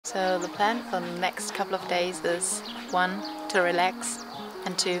So the plan for the next couple of days is 1, to relax,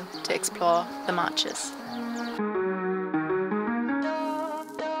 and 2, to explore the marches.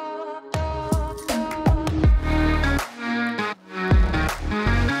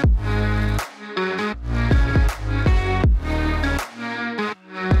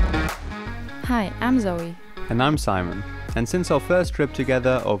 Hi, I'm Zoe. And I'm Simon. And since our first trip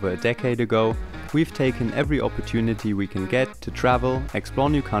together over a decade ago, we've taken every opportunity we can get to travel, explore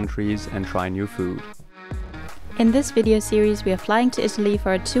new countries and try new food. In this video series we are flying to Italy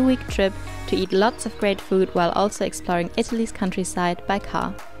for a 2-week trip to eat lots of great food while also exploring Italy's countryside by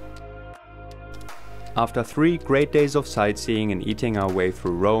car. After 3 great days of sightseeing and eating our way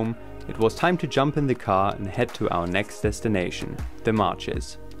through Rome, it was time to jump in the car and head to our next destination, the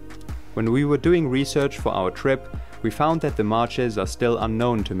Marches. When we were doing research for our trip, we found that the Marches are still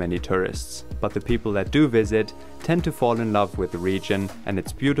unknown to many tourists, but the people that do visit tend to fall in love with the region and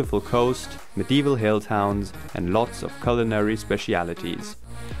its beautiful coast, medieval hill towns and lots of culinary specialities.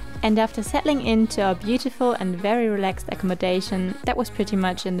 And after settling into our beautiful and very relaxed accommodation that was pretty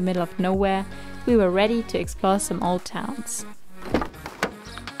much in the middle of nowhere, we were ready to explore some old towns.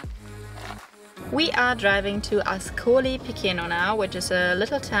 We are driving to Ascoli Piceno now, which is a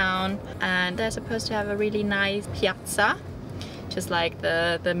little town, and they're supposed to have a really nice piazza, just like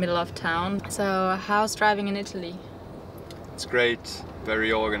the middle of town. So how's driving in Italy? It's great,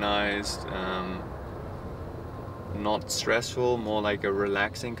 very organized, not stressful, more like a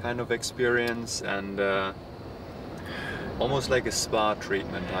relaxing kind of experience, and almost like a spa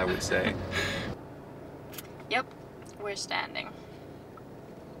treatment, I would say. Yep, we're standing.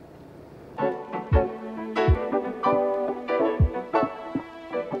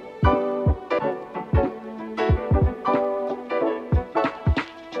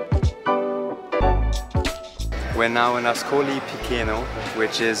 We're now in Ascoli Piceno,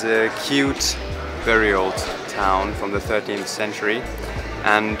 which is a cute, very old town from the 13th century.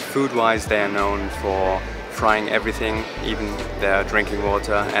 And food-wise they are known for frying everything, even their drinking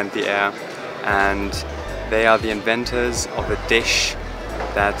water and the air. And they are the inventors of a dish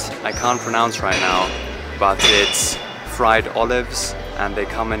that I can't pronounce right now, but it's fried olives, and they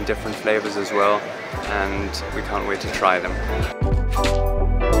come in different flavors as well, and we can't wait to try them.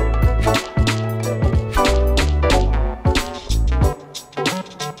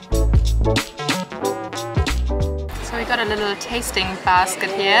 Got a little tasting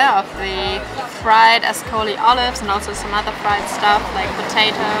basket here of the fried Ascoli olives and also some other fried stuff like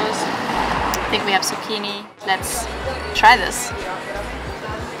potatoes. I think we have zucchini. Let's try this.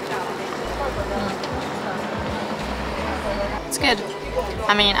 It's good.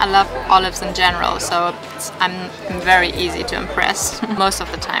 I mean, I love olives in general, so I'm very easy to impress. Most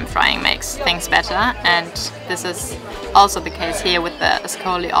of the time frying makes things better, and this is also the case here with the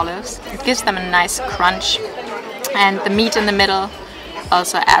Ascoli olives. It gives them a nice crunch. And the meat in the middle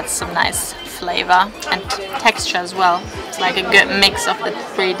also adds some nice flavor and texture as well. It's like a good mix of the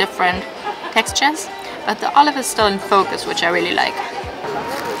 3 different textures, but the olive is still in focus, which I really like.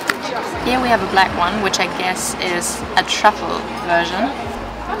 Here we have a black one, which I guess is a truffle version.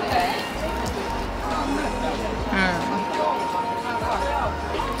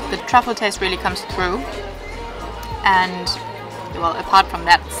 The truffle taste really comes through, and well, apart from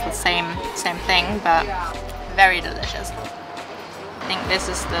that, it's the same thing, but very delicious. I think this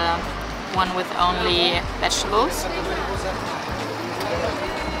is the one with only vegetables. It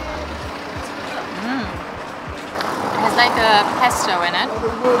has like a pesto in it.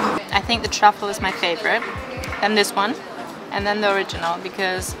 I think the truffle is my favorite, then this one, and then the original,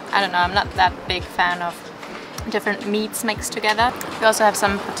 because I don't know, I'm not that big fan of different meats mixed together. We also have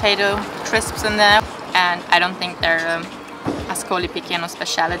some potato crisps in there, and I don't think they're Ascoli Piceno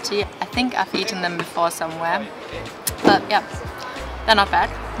speciality. I think I've eaten them before somewhere, but yeah, they're not bad.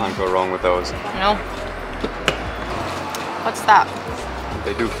 Can't go wrong with those. No. What's that?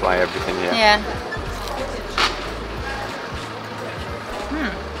 They do fry everything here. Yeah.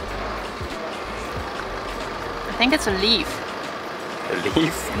 I think it's a leaf. A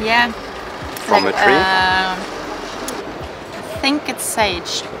leaf? Yeah. From like, a tree? I think it's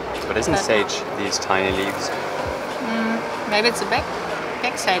sage. But isn't sage these tiny leaves? Maybe it's a big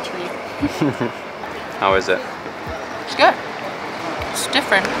sage leaf. How is it? It's good. It's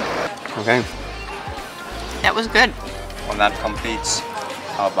different. Okay. That was good. Well, that completes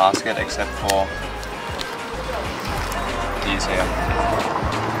our basket except for these here.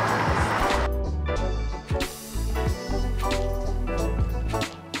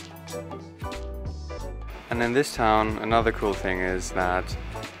 And in this town, another cool thing is that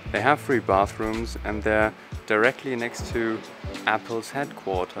they have free bathrooms, and they're directly next to Apple's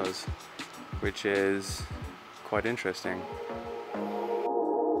headquarters, which is quite interesting.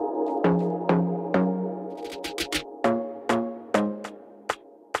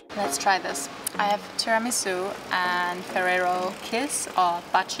 Let's try this. I have tiramisu and Ferrero Kiss, or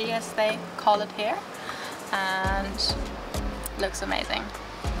baci as they call it here, and looks amazing.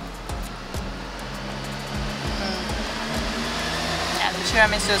 Yeah, the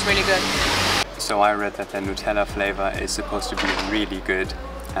tiramisu is really good. So I read that the Nutella flavor is supposed to be really good,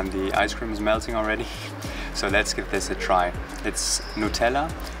 and the ice cream is melting already. So let's give this a try. It's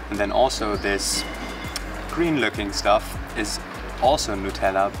Nutella, and then also this green looking stuff is also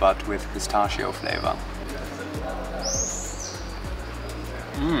Nutella, but with pistachio flavor.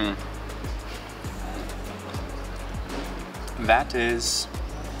 That is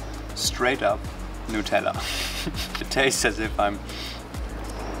straight up Nutella. It tastes as if I'm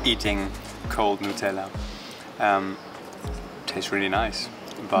eating cold Nutella. Tastes really nice.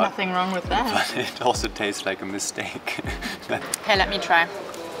 But, nothing wrong with that. But it also tastes like a mistake. Hey, let me try.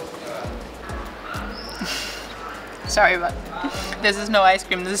 Sorry, but this is no ice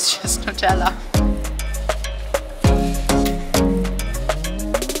cream, this is just Nutella.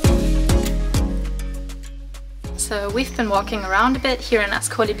 So we've been walking around a bit here in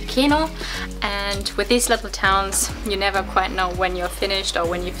Ascoli Piceno, and with these little towns you never quite know when you're finished or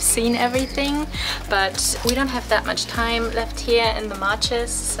when you've seen everything, but we don't have that much time left here in the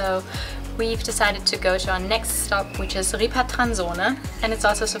Marches, so we've decided to go to our next stop, which is Ripatransone, and it's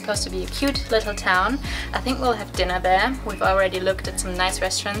also supposed to be a cute little town. I think we'll have dinner there. We've already looked at some nice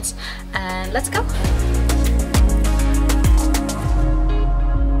restaurants, and let's go!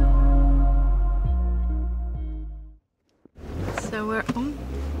 So we're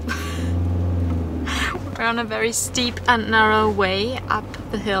on a very steep and narrow way up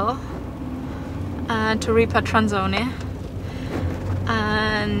the hill to Ripatransone,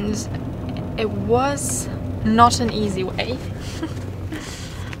 and it was not an easy way.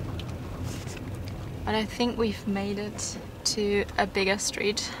 But I think we've made it to a bigger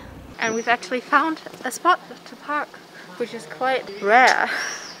street, and we've actually found a spot to park, which is quite rare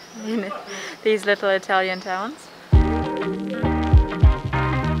in these little Italian towns.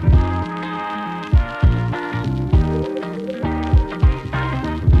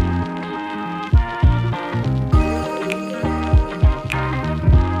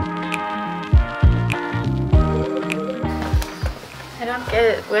 I don't get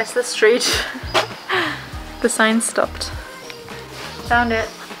it. Where's the street? The sign stopped. Found it.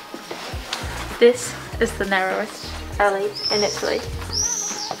 This is the narrowest alley in Italy.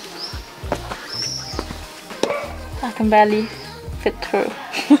 I can barely fit through.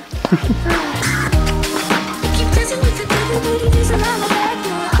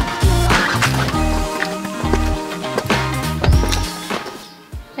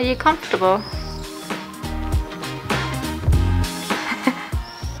 Are you comfortable?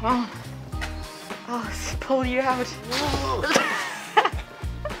 Oh, let's pull you out.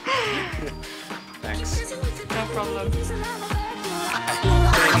 Thanks. No problem.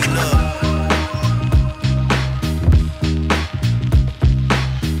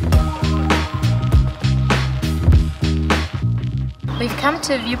 We've come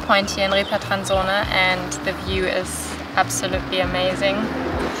to a viewpoint here in Ripatransone, and the view is absolutely amazing.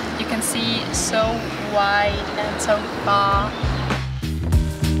 You can see so wide and so far.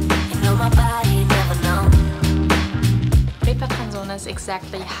 Ripatransone is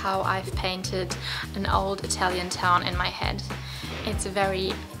exactly how I've painted an old Italian town in my head. It's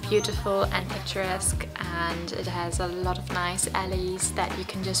very beautiful and picturesque, and it has a lot of nice alleys that you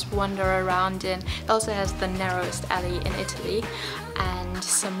can just wander around in. It also has the narrowest alley in Italy and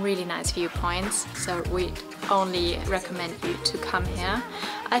some really nice viewpoints, so we only recommend you to come here.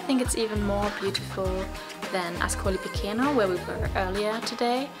 I think it's even more beautiful than Ascoli Piceno, where we were earlier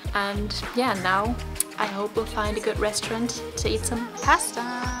today, and yeah, now I hope we'll find a good restaurant to eat some pasta.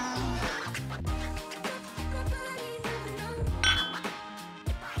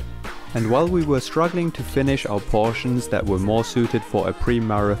 And while we were struggling to finish our portions that were more suited for a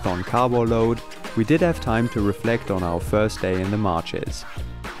pre-marathon carbo load, we did have time to reflect on our first day in the Marches.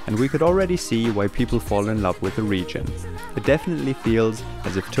 And we could already see why people fall in love with the region. It definitely feels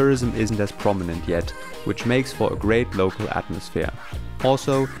as if tourism isn't as prominent yet, which makes for a great local atmosphere.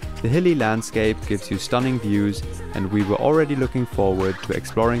 Also, the hilly landscape gives you stunning views, and we were already looking forward to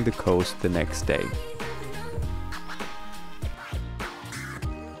exploring the coast the next day.